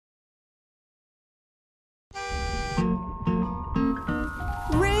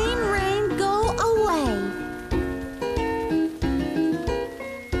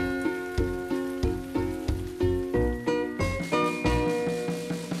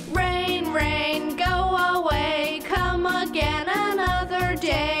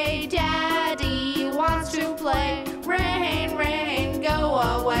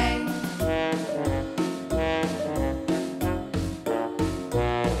away.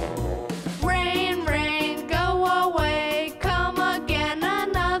 Rain, rain, go away, come again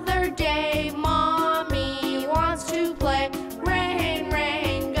another day. Mommy wants to play. Rain,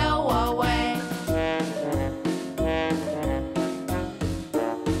 rain, go away.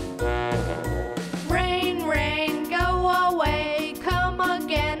 Rain, rain, go away, come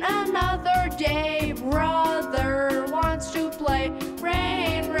again another day. Brother wants to play.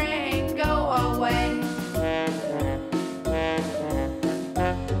 Rain, rain, go away.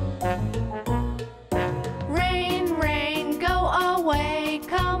 Rain, rain, go away,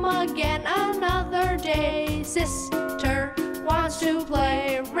 come again another day. Sister wants to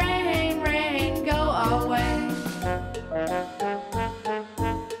play. Rain, rain, go away.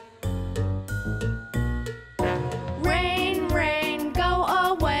 Rain, rain, go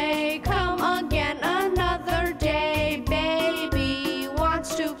away, come again another day. Baby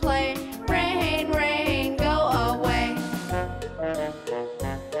wants to play. Rain, rain, go away.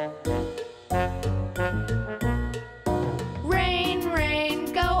 Rain,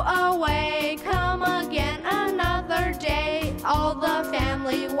 rain, go away, come again another day. All the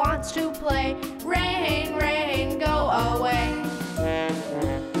family wants to play. Rain, rain, go away.